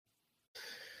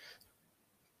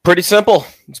Pretty simple.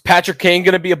 Is Patrick Kane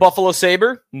going to be a Buffalo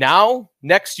Sabre? Now,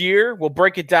 next year, we'll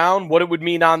break it down, what it would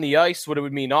mean on the ice, what it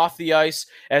would mean off the ice,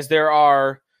 as there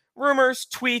are rumors,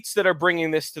 tweets that are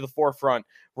bringing this to the forefront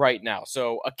right now.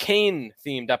 So a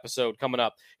Kane-themed episode coming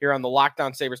up here on the Locked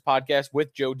On Sabres podcast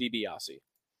with Joe DiBiase.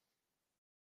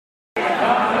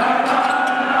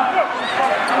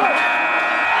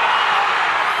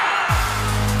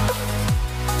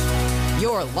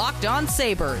 You're Locked On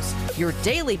Sabres, your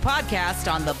daily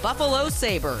podcast on the Buffalo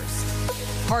Sabres.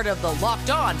 Part of the Locked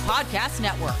On Podcast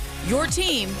Network, your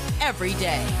team every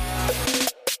day.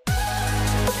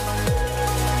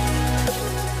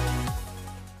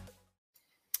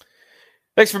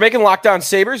 Thanks for making Locked On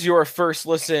Sabres your first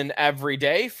listen every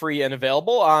day, free and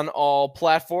available on all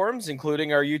platforms,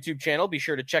 including our YouTube channel. Be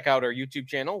sure to check out our YouTube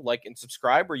channel, like and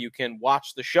subscribe, where you can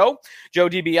watch the show. Joe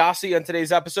DiBiase on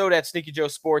today's episode at Sneaky Joe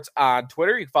Sports on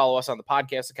Twitter. You can follow us on the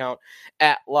podcast account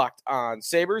at Locked On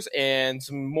Sabres, and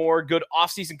some more good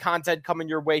offseason content coming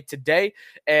your way today,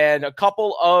 and a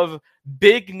couple of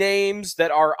big names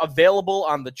that are available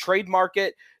on the trade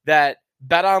market that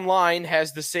BetOnline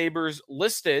has the Sabres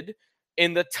listed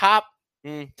in the top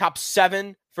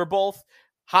 7 for both.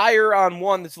 Higher on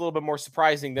one that's a little bit more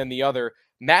surprising than the other,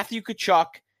 Matthew Tkachuk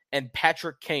and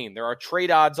Patrick Kane. There are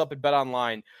trade odds up at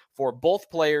BetOnline for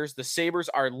both players. The Sabres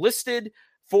are listed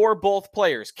for both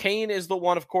players. Kane is the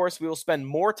one, of course, we will spend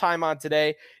more time on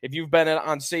today. If you've been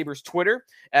on Sabres Twitter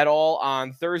at all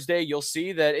on Thursday, you'll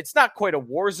see that it's not quite a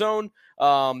war zone,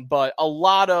 but a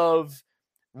lot of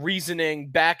reasoning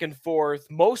back and forth,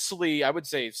 mostly I would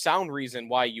say sound reason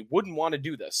why you wouldn't want to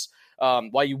do this,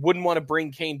 why you wouldn't want to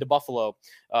bring Kane to Buffalo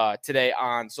today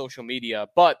on social media.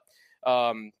 But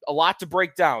a lot to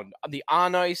break down. The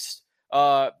on-ice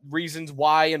reasons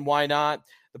why and why not,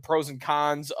 the pros and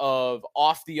cons of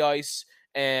off the ice,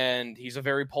 and he's a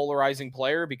very polarizing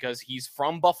player because he's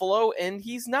from Buffalo and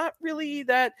he's not really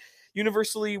that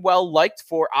universally well liked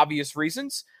for obvious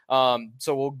reasons.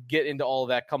 So we'll get into all of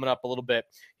that coming up a little bit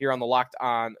here on the Locked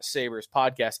On Sabres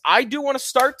podcast. I do want to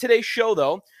start today's show,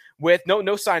 though, with no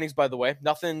signings, by the way.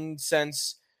 Nothing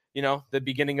since, the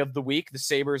beginning of the week. The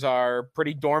Sabres are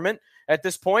pretty dormant at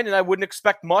this point, and I wouldn't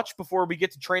expect much before we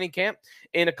get to training camp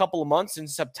in a couple of months in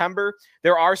September.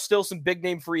 There are still some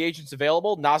big-name free agents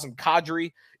available. Nazem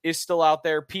Kadri is still out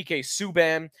there. PK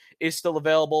Subban is still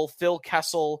available. Phil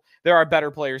Kessel. There are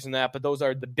better players than that, but those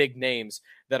are the big names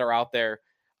that are out there.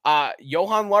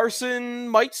 Johan Larsson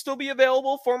might still be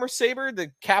available, former Sabre.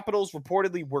 The Capitals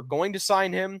reportedly were going to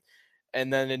sign him,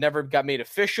 and then it never got made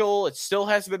official. It still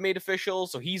hasn't been made official,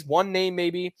 so he's one name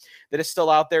maybe that is still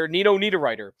out there. Nino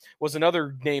Niederreiter was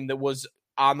another name that was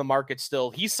on the market still.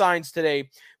 He signs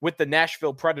today with the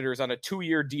Nashville Predators on a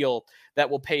 2-year deal that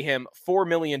will pay him $4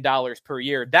 million per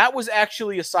year. That was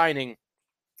actually a signing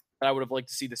that I would have liked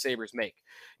to see the Sabres make.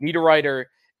 Niederreiter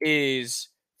is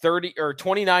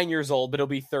 29 years old, but he'll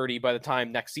be 30 by the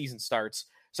time next season starts.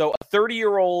 So a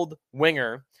 30-year-old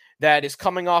winger that is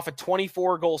coming off a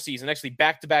 24-goal season, actually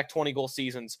back-to-back 20-goal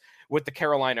seasons with the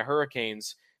Carolina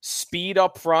Hurricanes. Speed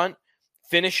up front,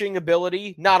 finishing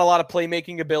ability, not a lot of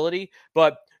playmaking ability,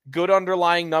 but good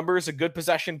underlying numbers, a good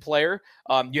possession player.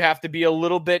 You have to be a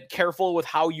little bit careful with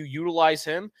how you utilize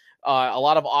him. A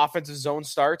lot of offensive zone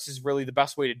starts is really the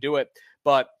best way to do it.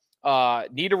 But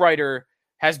Niederreiter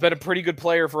has been a pretty good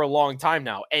player for a long time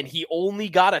now, and he only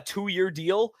got a 2-year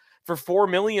deal for $4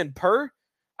 million per.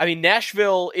 I mean,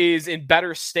 Nashville is in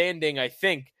better standing, I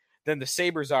think, than the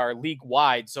Sabres are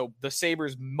league-wide, so the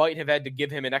Sabres might have had to give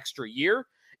him an extra year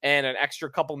and an extra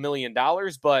couple $1 million,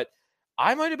 but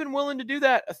I might have been willing to do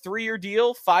that. A 3-year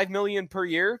deal, $5 million per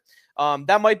year.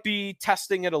 That might be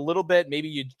testing it a little bit. Maybe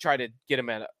you try to get him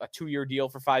at a 2-year deal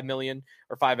for $5 million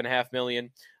or $5.5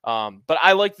 million. But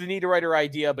I like the Niederreiter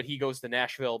idea, but he goes to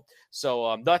Nashville.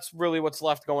 So that's really what's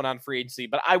left going on free agency.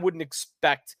 But I wouldn't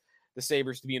expect the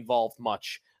Sabres to be involved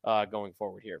much going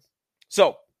forward here.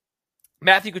 So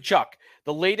Matthew Tkachuk,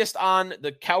 the latest on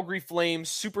the Calgary Flames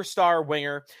superstar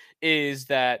winger is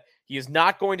that he is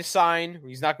not going to sign,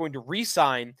 he's not going to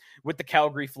re-sign with the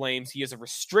Calgary Flames. He is a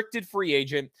restricted free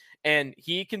agent, and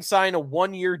he can sign a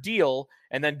 1-year deal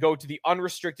and then go to the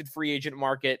unrestricted free agent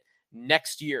market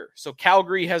next year. So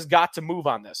Calgary has got to move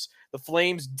on this. The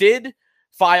Flames did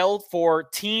file for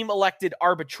team-elected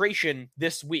arbitration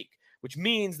this week, which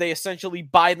means they essentially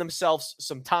buy themselves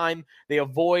some time. They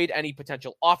avoid any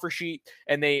potential offer sheet,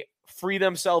 and they free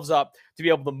themselves up to be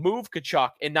able to move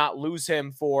Tkachuk and not lose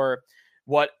him for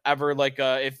whatever. Like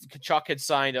if Tkachuk had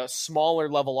signed a smaller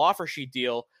level offer sheet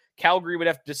deal, Calgary would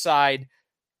have to decide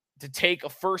to take a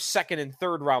first, second, and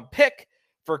third round pick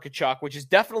for Tkachuk, which is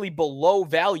definitely below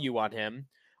value on him,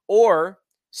 or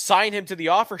sign him to the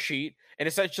offer sheet and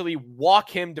essentially walk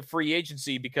him to free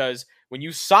agency, because when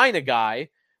you sign a guy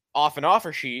off an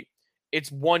offer sheet,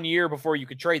 it's 1 year before you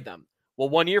could trade them. Well,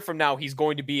 1 year from now, he's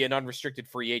going to be an unrestricted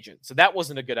free agent. So that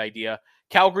wasn't a good idea.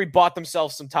 Calgary bought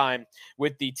themselves some time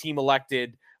with the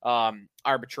team-elected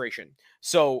arbitration.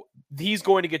 So he's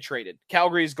going to get traded.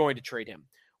 Calgary is going to trade him.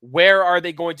 Where are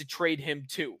they going to trade him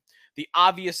to? The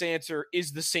obvious answer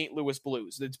is the St. Louis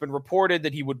Blues. It's been reported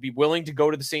that he would be willing to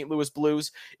go to the St. Louis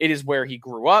Blues. It is where he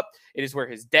grew up. It is where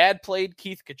his dad played,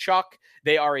 Keith Tkachuk.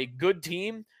 They are a good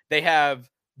team. They have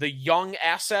the young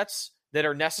assets that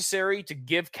are necessary to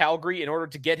give Calgary in order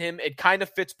to get him. It kind of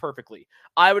fits perfectly.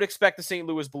 I would expect the St.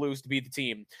 Louis Blues to be the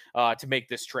team to make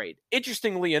this trade.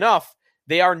 Interestingly enough,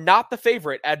 they are not the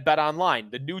favorite at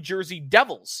BetOnline. The New Jersey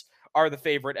Devils are the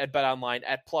favorite at BetOnline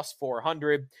at plus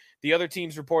 400. The other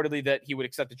teams reportedly that he would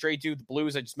accept a trade to, the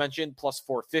Blues I just mentioned, plus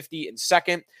 450 in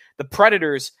second. The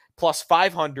Predators, plus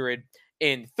 500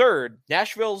 in third.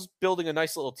 Nashville's building a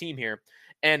nice little team here.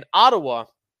 And Ottawa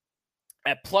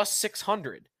at plus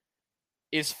 600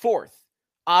 is fourth.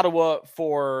 Ottawa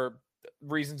for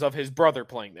reasons of his brother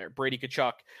playing there. Brady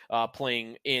Tkachuk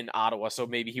playing in Ottawa, so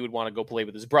maybe he would want to go play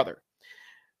with his brother.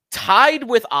 Tied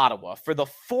with Ottawa for the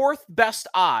fourth best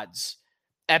odds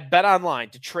at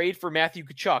BetOnline to trade for Matthew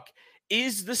Tkachuk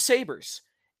is the Sabres.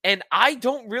 And I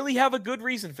don't really have a good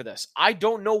reason for this. I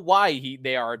don't know why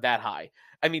they are that high.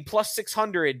 I mean, plus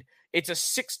 600, it's a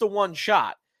 6-1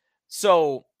 shot.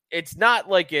 So it's not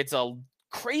like it's a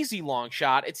crazy long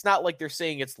shot. It's not like they're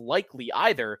saying it's likely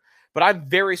either. But I'm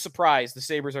very surprised the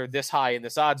Sabres are this high in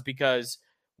this odds because,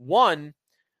 one,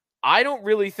 I don't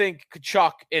really think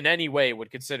Tkachuk in any way would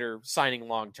consider signing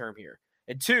long-term here.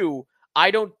 And two,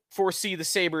 I don't foresee the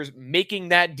Sabres making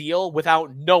that deal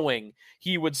without knowing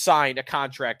he would sign a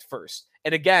contract first.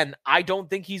 And again, I don't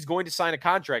think he's going to sign a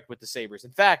contract with the Sabres.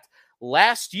 In fact,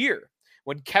 last year,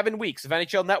 when Kevin Weeks of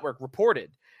NHL Network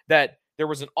reported that there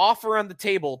was an offer on the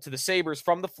table to the Sabres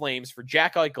from the Flames for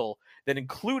Jack Eichel that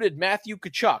included Matthew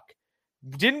Tkachuk,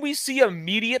 didn't we see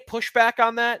immediate pushback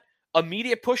on that?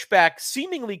 Immediate pushback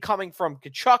seemingly coming from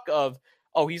Tkachuk of,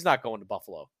 oh, he's not going to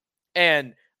Buffalo.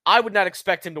 And I would not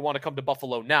expect him to want to come to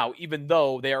Buffalo now, even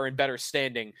though they are in better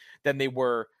standing than they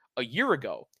were a year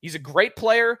ago. He's a great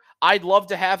player. I'd love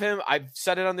to have him. I've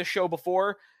said it on this show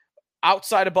before.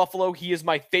 Outside of Buffalo, he is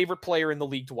my favorite player in the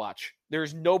league to watch.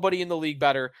 There's nobody in the league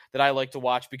better that I like to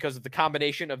watch because of the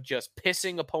combination of just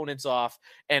pissing opponents off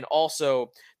and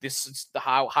also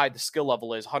how high the skill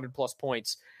level is, 100-plus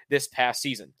points this past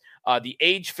season. The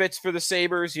age fits for the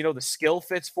Sabres. The skill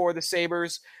fits for the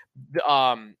Sabres.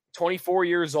 24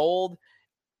 years old,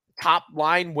 top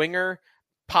line winger,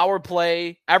 power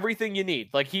play, everything you need.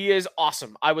 Like, he is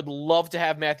awesome. I would love to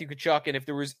have Matthew Tkachuk, and if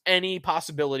there was any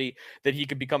possibility that he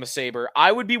could become a Sabre,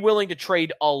 I would be willing to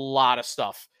trade a lot of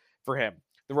stuff for him.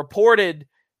 The reported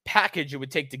package it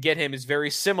would take to get him is very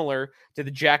similar to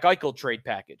the Jack Eichel trade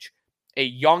package. A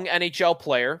young NHL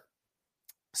player,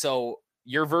 so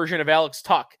your version of Alex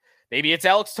Tuch. Maybe it's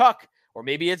Alex Tuch, or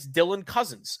maybe it's Dylan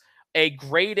Cousins. A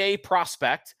grade A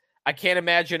prospect. I can't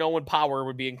imagine Owen Power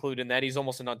would be included in that. He's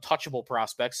almost an untouchable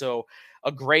prospect. So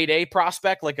a grade A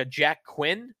prospect like a Jack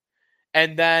Quinn.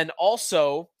 And then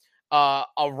also a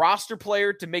roster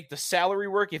player to make the salary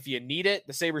work if you need it.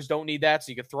 The Sabres don't need that,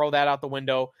 so you can throw that out the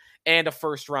window. And a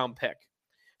first-round pick.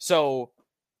 So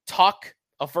Tuch,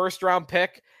 a first-round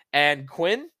pick, and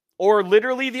Quinn, or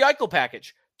literally the Eichel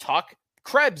package. Tuch,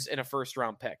 Krebs in a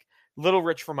first-round pick. Little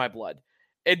rich for my blood.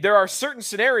 And there are certain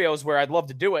scenarios where I'd love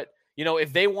to do it.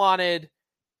 If they wanted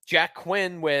Jack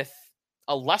Quinn with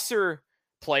a lesser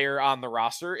player on the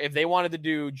roster, if they wanted to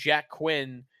do Jack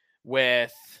Quinn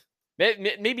with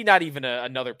maybe not even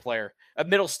another player, a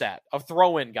Middlestat, a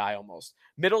throw-in guy almost.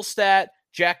 Middlestat,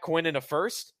 Jack Quinn in a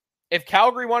first. If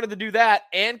Calgary wanted to do that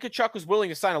and Tkachuk was willing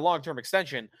to sign a long-term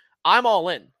extension, I'm all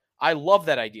in. I love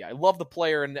that idea. I love the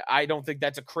player, and I don't think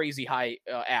that's a crazy high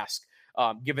ask.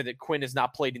 Given that Quinn has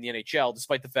not played in the NHL,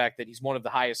 despite the fact that he's one of the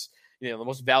highest, the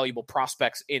most valuable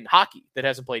prospects in hockey that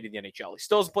hasn't played in the NHL. He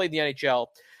still hasn't played in the NHL.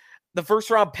 The first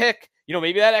round pick,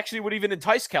 maybe that actually would even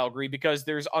entice Calgary because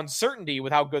there's uncertainty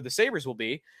with how good the Sabres will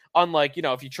be. Unlike,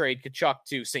 if you trade Tkachuk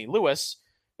to St. Louis,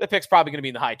 the pick's probably going to be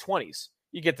in the high 20s.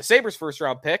 You get the Sabres first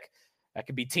round pick. That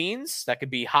could be teens. That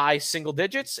could be high single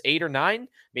digits, 8 or 9,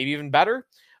 maybe even better.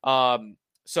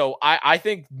 So I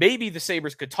think maybe the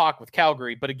Sabres could talk with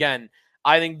Calgary, but again,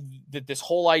 I think that this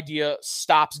whole idea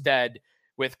stops dead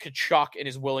with Tkachuk and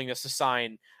his willingness to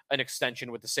sign an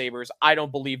extension with the Sabres. I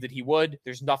don't believe that he would.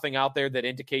 There's nothing out there that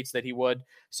indicates that he would.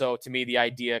 So to me, the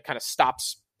idea kind of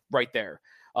stops right there.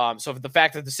 So the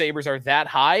fact that the Sabres are that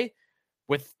high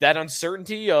with that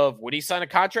uncertainty of would he sign a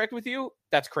contract with you?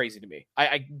 That's crazy to me.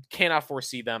 I cannot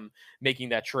foresee them making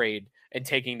that trade and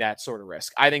taking that sort of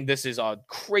risk. I think this is a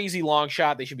crazy long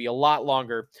shot. They should be a lot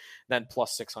longer than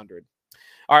plus 600.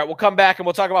 All right, we'll come back and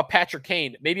we'll talk about Patrick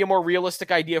Kane. Maybe a more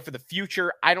realistic idea for the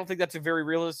future. I don't think that's a very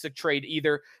realistic trade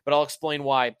either, but I'll explain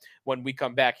why when we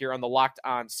come back here on the Locked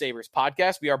On Sabres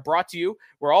podcast. We are brought to you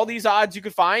where all these odds you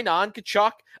can find on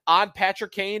Tkachuk, on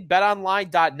Patrick Kane,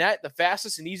 betonline.net, the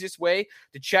fastest and easiest way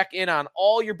to check in on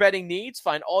all your betting needs.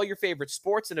 Find all your favorite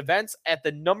sports and events at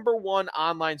the #1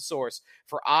 online source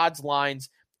for odds, lines,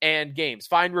 and games.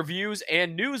 Find reviews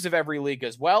and news of every league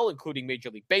as well, including Major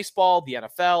League Baseball, the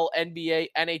NFL, NBA,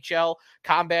 NHL,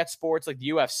 combat sports like the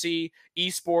UFC,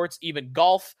 esports, even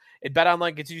golf. And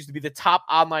BetOnline continues to be the top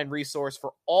online resource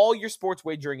for all your sports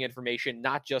wagering information,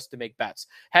 not just to make bets.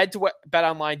 Head to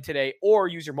BetOnline today or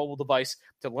use your mobile device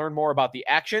to learn more about the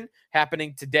action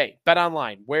happening today.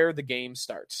 BetOnline, where the game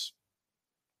starts.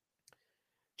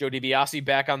 Joe DiBiase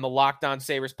back on the Locked On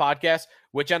Sabres podcast.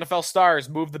 Which NFL stars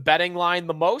moved the betting line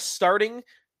the most?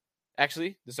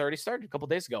 Actually, this already started a couple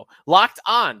days ago. Locked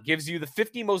On gives you the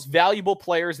 50 most valuable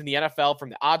players in the NFL from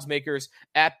the odds makers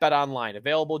at BetOnline.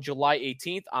 Available July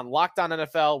 18th on Locked On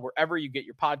NFL, wherever you get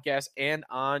your podcasts, and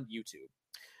on YouTube.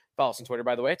 Follow us on Twitter,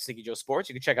 by the way. It's Sneaky Joe Sports.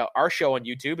 You can check out our show on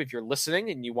YouTube if you're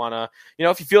listening and you want to,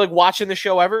 if you feel like watching the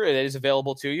show ever, it is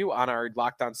available to you on our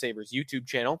Locked On Sabres YouTube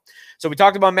channel. So we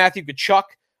talked about Matthew Tkachuk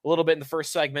a little bit in the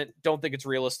first segment. Don't think it's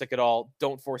realistic at all.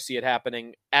 Don't foresee it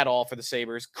happening at all for the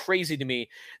Sabres. Crazy to me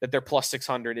that they're plus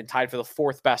 600 and tied for the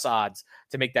fourth best odds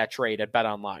to make that trade at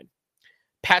BetOnline.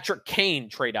 Patrick Kane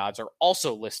trade odds are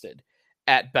also listed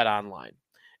at BetOnline.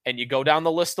 And you go down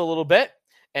the list a little bit,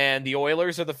 and the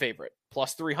Oilers are the favorite,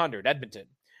 plus 300, Edmonton.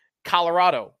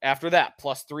 Colorado, after that,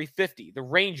 plus 350. The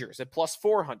Rangers at plus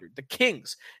 400. The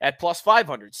Kings at plus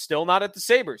 500. Still not at the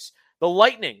Sabres. The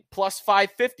Lightning, plus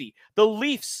 550. The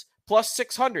Leafs, plus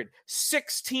 600.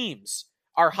 6 teams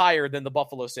are higher than the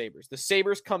Buffalo Sabres. The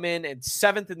Sabres come in at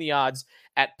 7th in the odds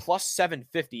at plus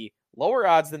 750. Lower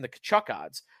odds than the Tkachuk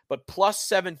odds, but plus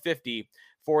 750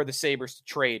 for the Sabres to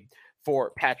trade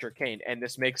for Patrick Kane. And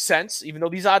this makes sense, even though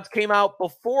these odds came out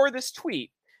before this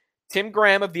tweet. Tim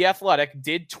Graham of The Athletic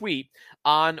did tweet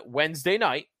on Wednesday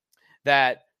night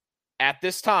that at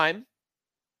this time,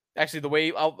 actually, the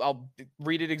way I'll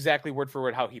read it exactly word for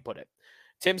word how he put it.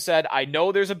 Tim said, I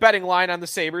know there's a betting line on the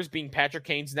Sabres being Patrick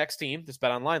Kane's next team, this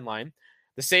BetOnline line.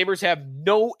 The Sabres have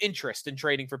no interest in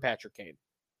trading for Patrick Kane.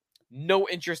 No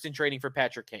interest in trading for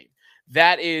Patrick Kane.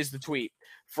 That is the tweet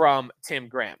from Tim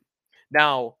Graham.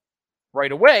 Now,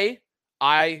 right away,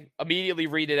 I immediately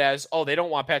read it as, they don't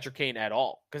want Patrick Kane at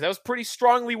all. Because that was pretty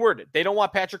strongly worded. They don't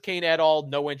want Patrick Kane at all,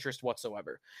 no interest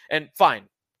whatsoever. And fine.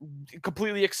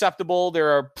 Completely acceptable. There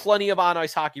are plenty of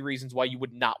on-ice hockey reasons why you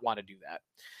would not want to do that.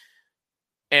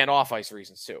 And off-ice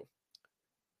reasons too.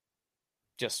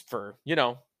 Just for,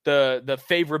 the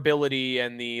favorability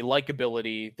and the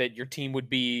likability that your team would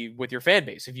be with your fan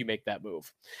base if you make that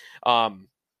move.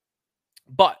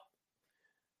 But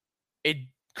it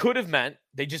could have meant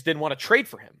they just didn't want to trade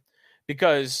for him.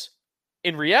 Because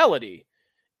in reality,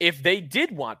 if they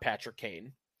did want Patrick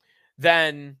Kane,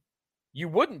 then you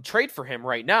wouldn't trade for him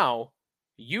right now.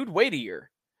 You'd wait a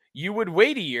year. You would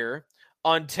wait a year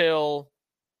until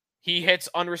he hits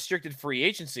unrestricted free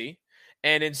agency.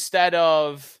 And instead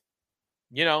of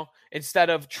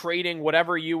trading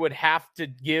whatever you would have to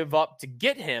give up to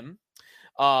get him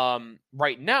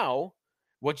right now,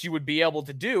 what you would be able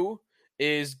to do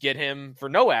is get him for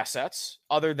no assets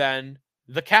other than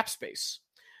the cap space.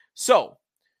 So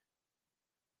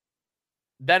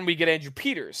then we get Andrew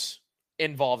Peters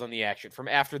involved in the action from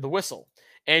After the Whistle.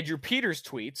 Andrew Peters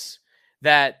tweets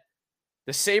that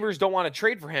the Sabres don't want to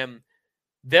trade for him.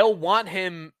 They'll want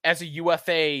him as a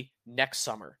UFA next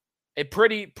summer.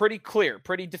 Pretty clear,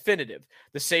 pretty definitive.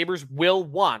 The Sabres will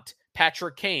want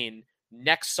Patrick Kane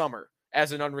next summer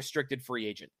as an unrestricted free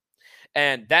agent.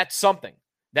 And that's something.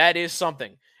 That is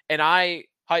something. And I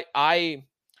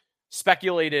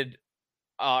speculated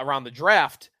around the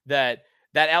draft that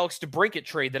Alex DeBrincat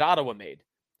trade that Ottawa made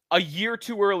a year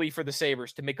too early for the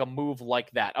Sabres to make a move like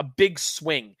that, a big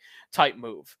swing type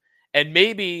move. And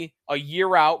maybe a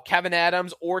year out, Kevin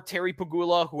Adams or Terry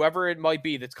Pegula, whoever it might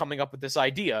be that's coming up with this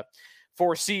idea,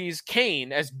 foresees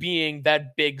Kane as being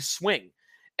that big swing.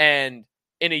 And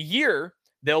in a year,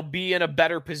 they'll be in a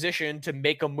better position to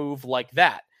make a move like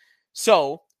that.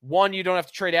 So, one, you don't have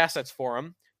to trade assets for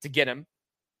him to get him,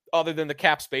 other than the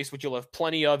cap space, which you'll have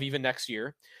plenty of even next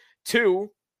year. 2,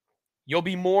 you'll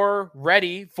be more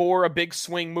ready for a big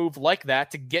swing move like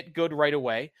that to get good right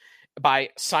away by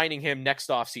signing him next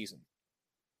offseason.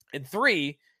 And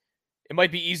 3, it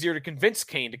might be easier to convince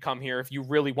Kane to come here if you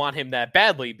really want him that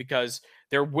badly, because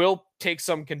there will take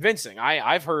some convincing.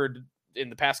 I've heard in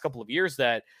the past couple of years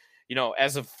that,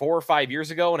 as of 4 or 5 years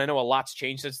ago, and I know a lot's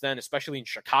changed since then, especially in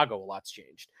Chicago, a lot's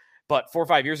changed. But 4 or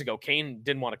 5 years ago, Kane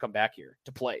didn't want to come back here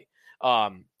to play.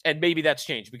 And maybe that's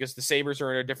changed because the Sabres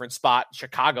are in a different spot.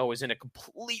 Chicago is in a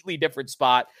completely different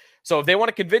spot. So if they want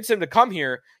to convince him to come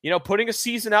here, putting a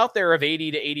season out there of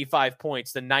 80 to 85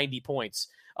 points, to 90 points,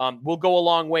 will go a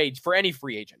long way for any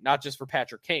free agent, not just for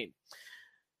Patrick Kane.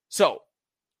 So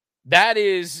that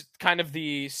is kind of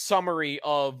the summary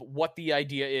of what the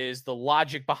idea is, the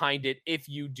logic behind it, if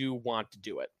you do want to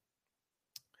do it.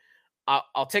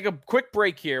 I'll take a quick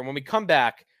break here. When we come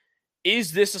back,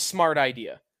 is this a smart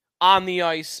idea on the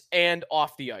ice and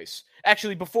off the ice?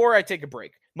 Actually, before I take a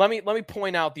break, let me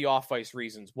point out the off-ice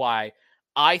reasons why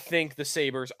I think the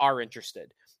Sabres are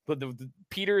interested. But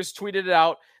Peters tweeted it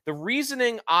out. The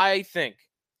reasoning I think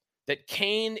that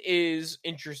Kane is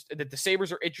interested, that the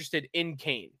Sabres are interested in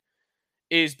Kane,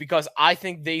 is because I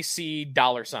think they see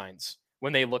dollar signs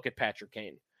when they look at Patrick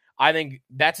Kane. I think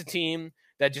that's a team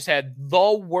that just had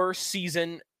the worst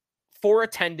season for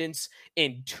attendance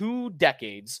in 2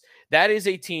 decades. That is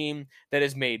a team that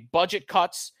has made budget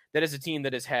cuts. That is a team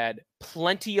that has had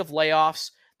plenty of layoffs.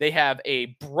 They have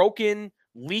a broken,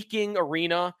 leaking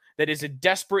arena that is in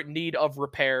desperate need of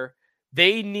repair.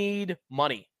 They need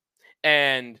money.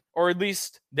 Or at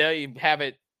least they have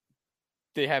it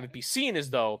be seen as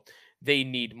though they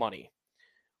need money.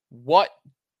 What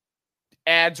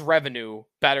adds revenue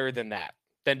better than that?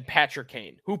 Than Patrick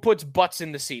Kane? Who puts butts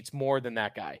in the seats more than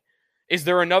that guy? Is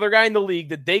there another guy in the league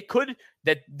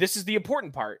that this is the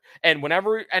important part? And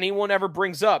whenever anyone ever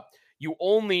brings up, you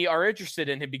only are interested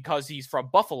in him because he's from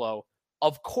Buffalo,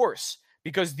 of course,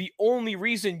 because the only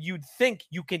reason you'd think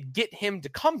you can get him to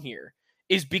come here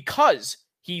is because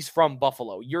he's from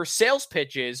Buffalo. Your sales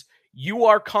pitch is you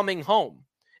are coming home,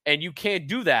 and you can't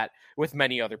do that with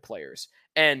many other players.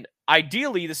 And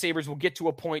ideally, the Sabres will get to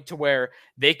a point to where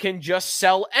they can just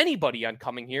sell anybody on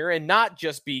coming here and not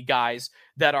just be guys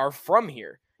that are from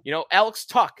here. Alex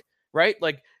Tuch, right?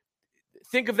 Like,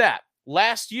 think of that.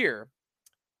 Last year,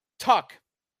 Tuch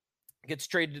gets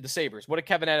traded to the Sabres. What did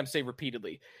Kevyn Adams say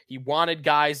repeatedly? He wanted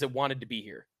guys that wanted to be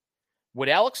here. Would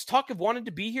Alex Tuch have wanted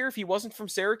to be here if he wasn't from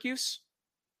Syracuse?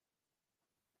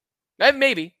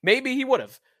 Maybe he would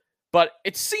have. But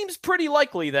it seems pretty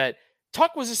likely that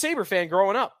Tuch was a Sabre fan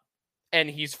growing up, and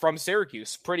he's from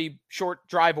Syracuse, pretty short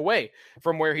drive away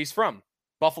from where he's from,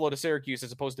 Buffalo to Syracuse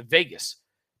as opposed to Vegas.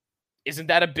 Isn't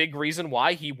that a big reason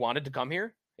why he wanted to come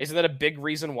here? Isn't that a big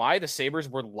reason why the Sabres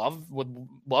would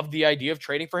love the idea of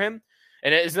trading for him?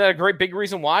 And isn't that a big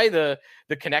reason why the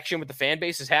connection with the fan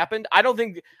base has happened? I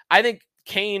think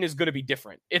Kane is going to be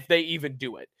different if they even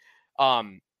do it.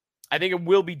 I think it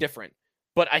will be different,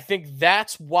 but I think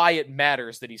that's why it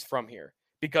matters that he's from here,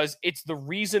 because it's the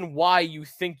reason why you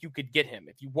think you could get him.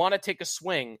 If you want to take a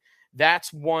swing,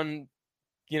 that's one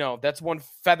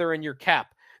feather in your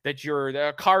cap, that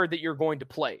a card that you're going to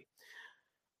play.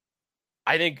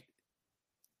 I think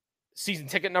season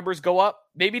ticket numbers go up.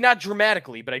 Maybe not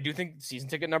dramatically, but I do think season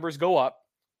ticket numbers go up.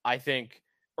 I think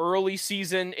early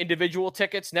season individual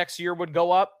tickets next year would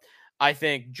go up. I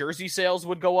think jersey sales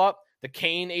would go up. The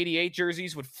Kane 88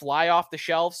 jerseys would fly off the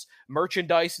shelves.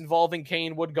 Merchandise involving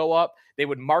Kane would go up. They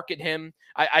would market him.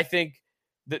 I think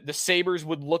the Sabres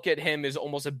would look at him as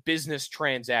almost a business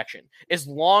transaction. As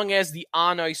long as the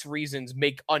on-ice reasons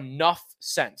make enough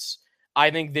sense, I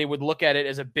think they would look at it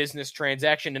as a business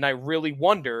transaction. And I really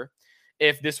wonder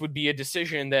if this would be a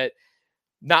decision that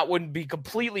wouldn't be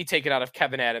completely taken out of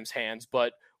Kevyn Adams' hands,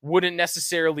 but wouldn't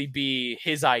necessarily be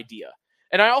his idea.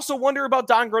 And I also wonder about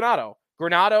Don Granato.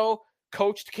 Granato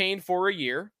coached Kane for a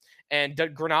year, and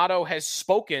Granato has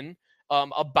spoken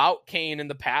about Kane in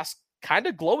the past kind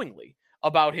of glowingly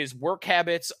about his work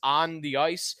habits on the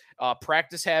ice,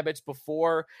 practice habits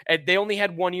before. And they only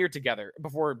had 1 year together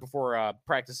before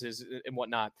practices and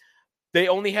whatnot. They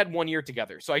only had 1 year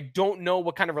together. So I don't know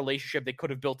what kind of relationship they could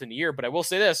have built in a year, but I will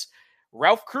say this.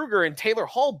 Ralph Kruger and Taylor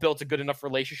Hall built a good enough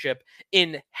relationship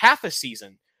in half a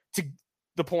season to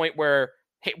the point where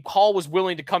Hall was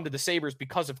willing to come to the Sabres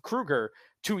because of Kruger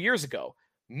 2 years ago.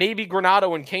 Maybe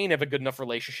Granato and Kane have a good enough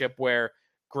relationship where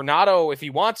Granato, if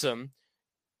he wants him,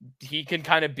 he can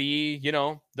kind of be,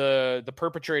 the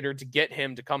perpetrator to get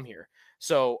him to come here.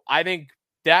 So I think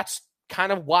that's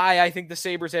kind of why I think the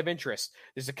Sabres have interest.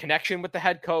 There's a connection with the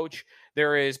head coach.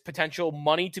 There is potential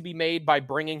money to be made by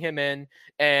bringing him in,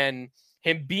 and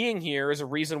him being here is a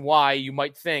reason why you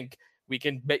might think we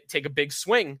can take a big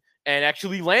swing and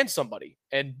actually land somebody.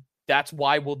 And That's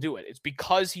why we'll do it. It's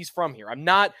because he's from here. I'm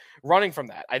not running from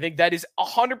that. I think that is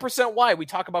 100% why we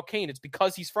talk about Kane. It's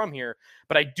because he's from here.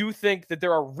 But I do think that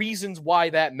there are reasons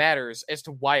why that matters as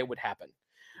to why it would happen.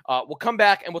 We'll come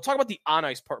back and we'll talk about the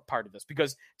on-ice part of this,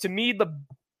 because to me,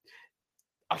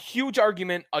 a huge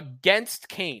argument against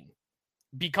Kane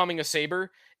becoming a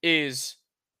Sabre is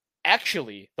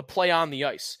actually the play on the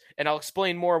ice. And I'll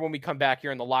explain more when we come back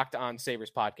here in the Locked On Sabres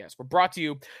podcast. We're brought to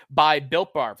you by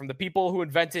Built Bar. From the people who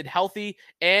invented healthy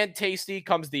and tasty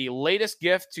comes the latest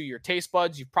gift to your taste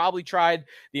buds. You've probably tried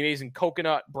the amazing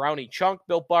coconut brownie chunk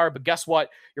Built Bar, but guess what?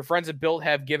 Your friends at Built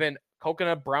have given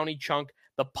coconut brownie chunk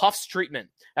the Puffs treatment.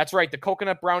 That's right, the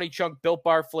coconut brownie chunk Built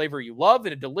Bar flavor you love,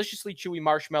 and a deliciously chewy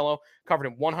marshmallow covered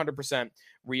in 100%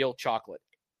 real chocolate.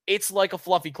 It's like a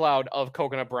fluffy cloud of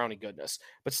coconut brownie goodness.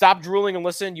 But stop drooling and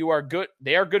listen. You are good.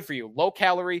 They are good for you. Low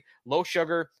calorie, low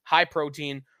sugar, high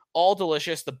protein, all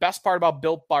delicious. The best part about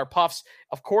Built Bar Puffs,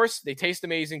 of course, they taste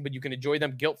amazing, but you can enjoy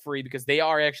them guilt-free because they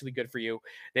are actually good for you.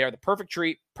 They are the perfect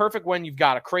treat, perfect when you've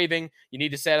got a craving, you need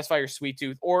to satisfy your sweet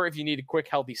tooth, or if you need a quick,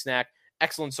 healthy snack.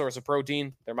 Excellent source of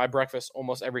protein. They're my breakfast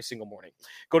almost every single morning.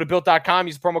 Go to Built.com.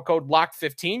 Use the promo code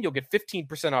LOCKED15. You'll get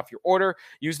 15% off your order.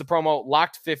 Use the promo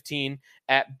LOCKED15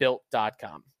 at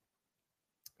Built.com.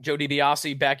 Joe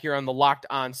DiBiase back here on the Locked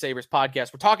On Sabres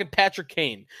podcast. We're talking Patrick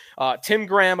Kane. Tim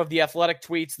Graham of The Athletic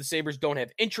tweets the Sabres don't have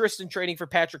interest in trading for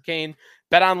Patrick Kane.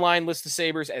 BetOnline lists the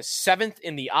Sabres as 7th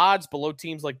in the odds, below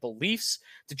teams like the Leafs,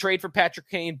 to trade for Patrick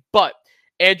Kane. But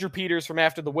Andrew Peters from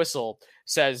After the Whistle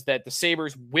says that the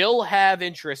Sabres will have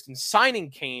interest in signing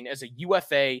Kane as a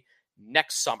UFA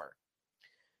next summer.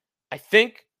 I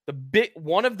think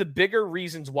one of the bigger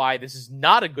reasons why this is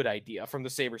not a good idea from the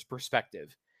Sabres'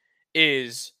 perspective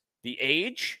is the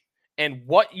age and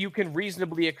what you can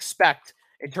reasonably expect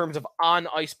in terms of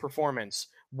on-ice performance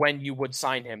when you would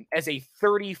sign him as a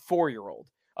 34-year-old.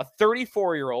 A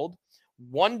 34-year-old,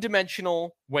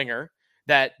 one-dimensional winger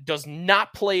that does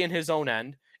not play in his own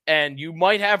end, and you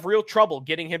might have real trouble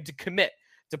getting him to commit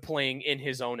to playing in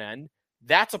his own end.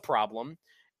 That's a problem.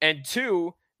 And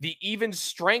 2, the even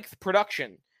strength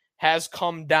production has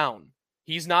come down.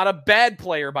 He's not a bad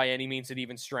player by any means at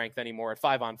even strength anymore at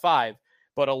 5-on-5,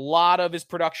 but a lot of his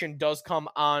production does come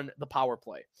on the power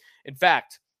play. In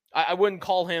fact, I wouldn't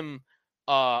call him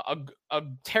a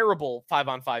terrible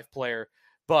 5-on-5 player,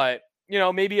 but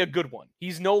maybe a good one.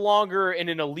 He's no longer in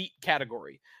an elite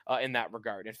category in that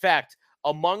regard. In fact,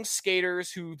 among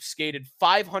skaters who skated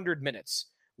 500 minutes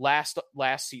last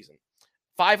season,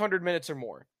 500 minutes or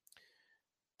more,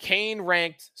 Kane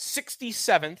ranked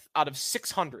 67th out of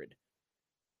 600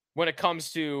 when it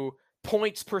comes to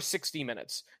points per 60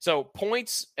 minutes. So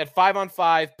points at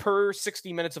 5-on-5 per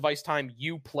 60 minutes of ice time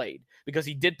you played, because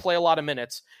he did play a lot of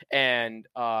minutes, and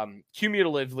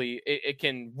cumulatively it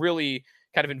can really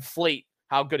kind of inflate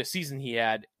how good a season he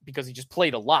had because he just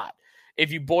played a lot.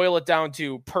 If you boil it down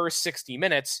to per 60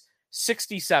 minutes,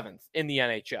 67th in the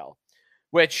NHL,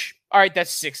 which, all right,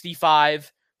 that's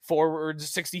 65 forwards,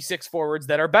 66 forwards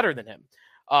that are better than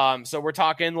him. So we're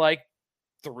talking like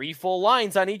 3 full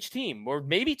lines on each team. We're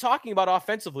maybe talking about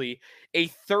offensively a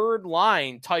third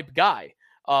line type guy.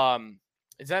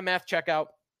 Is that math check out?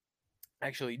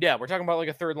 Actually, yeah, we're talking about like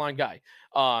a third line guy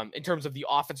in terms of the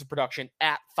offensive production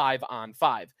at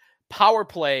 5-on-5. Power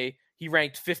play, he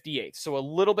ranked 58th, so a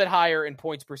little bit higher in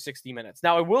points per 60 minutes.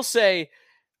 Now, I will say,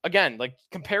 again, like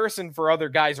comparison for other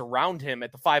guys around him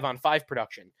at the 5-on-5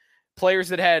 production, players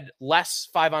that had less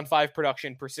 5-on-5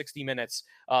 production per 60 minutes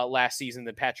last season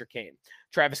than Patrick Kane.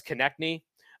 Travis Konechny,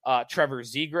 Trevor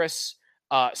Zegras,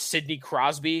 Sidney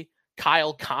Crosby,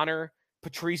 Kyle Connor,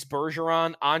 Patrice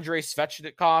Bergeron, Andrei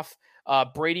Svechnikov,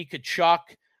 Brady Tkachuk,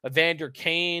 Evander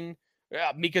Kane,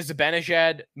 Mika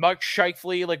Zibanejad, Mark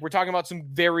Scheifele. Like, we're talking about some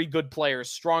very good players,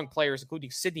 strong players,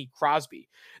 including Sidney Crosby,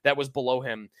 that was below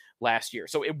him last year.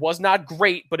 So it was not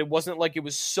great, but it wasn't like it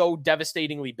was so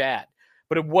devastatingly bad.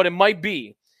 But what it might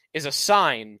be is a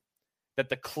sign that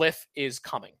the cliff is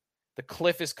coming. The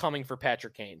cliff is coming for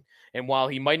Patrick Kane. And while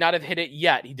he might not have hit it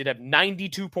yet, he did have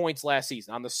 92 points last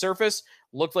season. On the surface,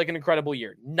 looked like an incredible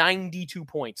year. 92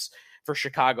 points for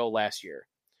Chicago last year.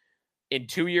 In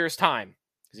 2 years' time,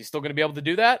 is he still going to be able to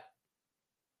do that?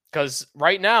 Because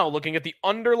right now, looking at the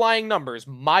underlying numbers,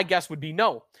 my guess would be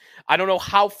no. I don't know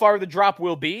how far the drop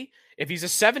will be. If he's a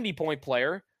 70-point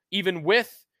player, even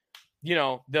with,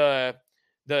 the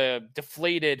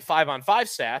deflated 5-on-5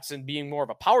 stats and being more of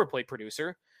a power play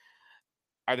producer,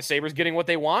 are the Sabres getting what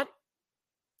they want?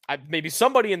 Maybe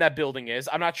somebody in that building is.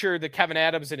 I'm not sure that Kevin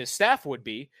Adams and his staff would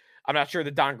be. I'm not sure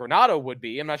that Don Granato would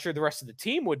be. I'm not sure the rest of the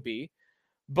team would be.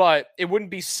 But it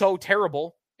wouldn't be so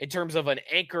terrible in terms of an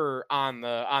anchor on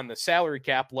the salary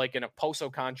cap, like in a Poso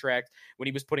contract when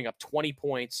he was putting up 20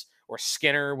 points, or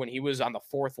Skinner when he was on the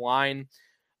fourth line.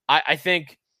 I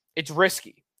think it's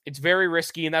risky. It's very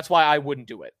risky, and that's why I wouldn't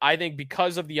do it. I think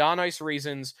because of the on-ice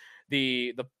reasons,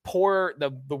 the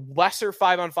lesser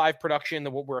 5-on-5 production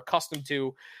than what we're accustomed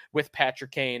to with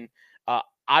Patrick Kane,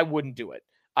 I wouldn't do it.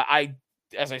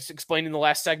 As I explained in the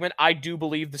last segment, I do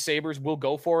believe the Sabres will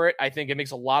go for it. I think it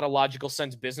makes a lot of logical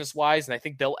sense business-wise, and I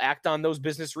think they'll act on those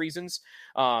business reasons.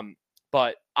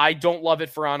 But I don't love it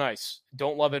for on ice.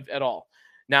 Don't love it at all.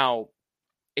 Now,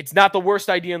 it's not the worst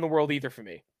idea in the world either for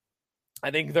me.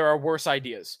 I think there are worse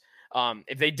ideas.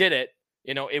 If they did it,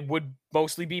 it would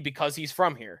mostly be because he's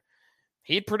from here.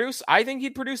 He'd produce. I think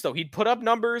he'd produce, though. He'd put up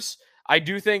numbers. I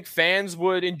do think fans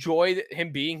would enjoy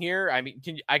him being here. I mean,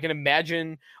 I can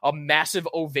imagine a massive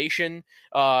ovation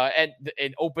at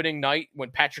an opening night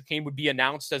when Patrick Kane would be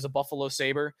announced as a Buffalo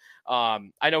Sabre.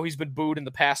 I know he's been booed in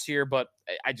the past year, but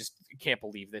I just can't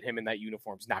believe that him in that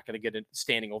uniform is not going to get a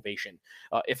standing ovation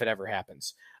if it ever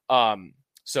happens.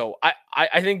 So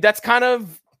I think that's kind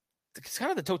of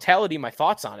the totality of my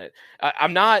thoughts on it.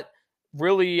 I'm not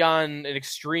really on an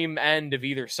extreme end of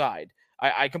either side.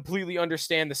 I completely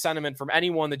understand the sentiment from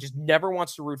anyone that just never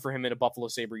wants to root for him in a Buffalo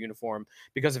Sabre uniform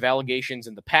because of allegations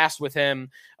in the past with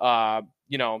him.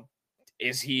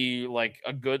 Is he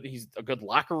he's a good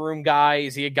locker room guy?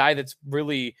 Is he a guy that's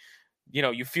really,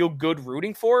 you feel good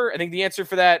rooting for? I think the answer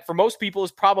for that for most people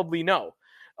is probably no.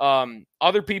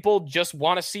 Other people just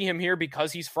want to see him here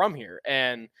because he's from here.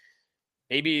 And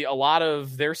maybe a lot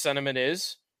of their sentiment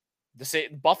is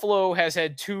Buffalo has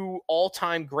had two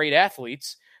all-time great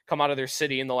athletes come out of their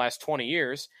city in the last 20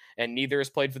 years, and neither has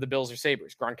played for the Bills or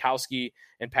Sabres, Gronkowski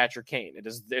and Patrick Kane.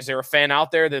 Is there a fan out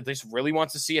there that just really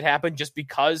wants to see it happen just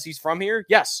because he's from here?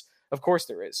 Yes, of course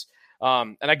there is.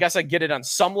 And I guess I get it on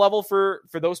some level for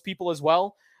those people as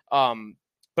well.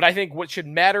 But I think what should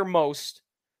matter most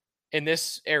in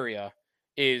this area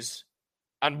is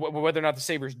on whether or not the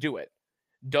Sabres do it.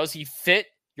 Does he fit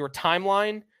your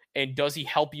timeline, and does he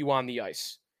help you on the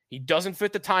ice? He doesn't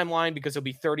fit the timeline because he'll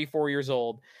be 34 years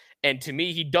old. And to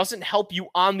me, he doesn't help you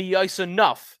on the ice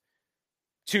enough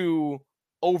to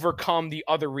overcome the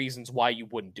other reasons why you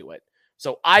wouldn't do it.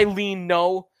 So I lean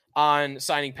no on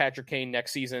signing Patrick Kane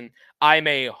next season. I'm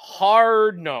a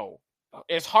hard no,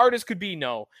 as hard as could be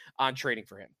no, on trading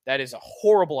for him. That is a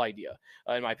horrible idea,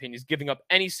 in my opinion. He's giving up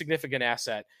any significant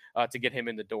asset to get him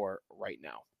in the door right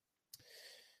now.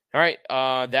 All right,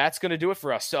 that's going to do it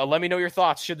for us. Let me know your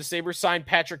thoughts. Should the Sabres sign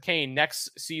Patrick Kane next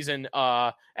season,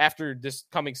 after this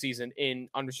coming season in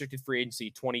unrestricted free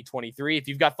agency 2023? If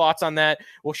you've got thoughts on that,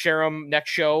 we'll share them next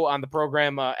show on the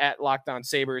program at Locked On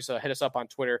Sabres. Hit us up on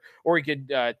Twitter, or you could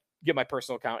get my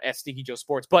personal account at Stinky Joe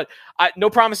Sports. But no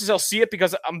promises I'll see it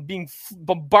because I'm being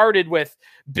bombarded with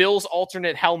Bills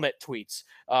alternate helmet tweets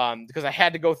because I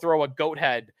had to go throw a goat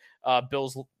head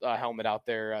Bills helmet out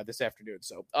there this afternoon.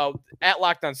 So at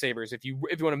Locked On Sabres, if you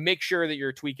want to make sure that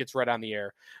your tweet gets read on the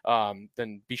air,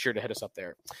 then be sure to hit us up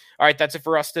there. All right, that's it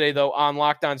for us today, though, on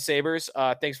Locked On Sabres.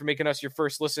 Thanks for making us your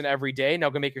first listen every day.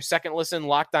 Now go make your second listen,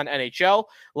 Locked On NHL.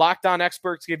 Locked On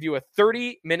experts give you a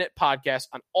 30-minute podcast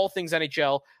on all things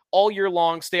NHL all year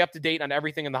long. Stay up to date on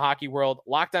everything in the hockey world.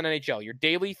 Locked On NHL, your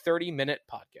daily 30-minute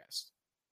podcast.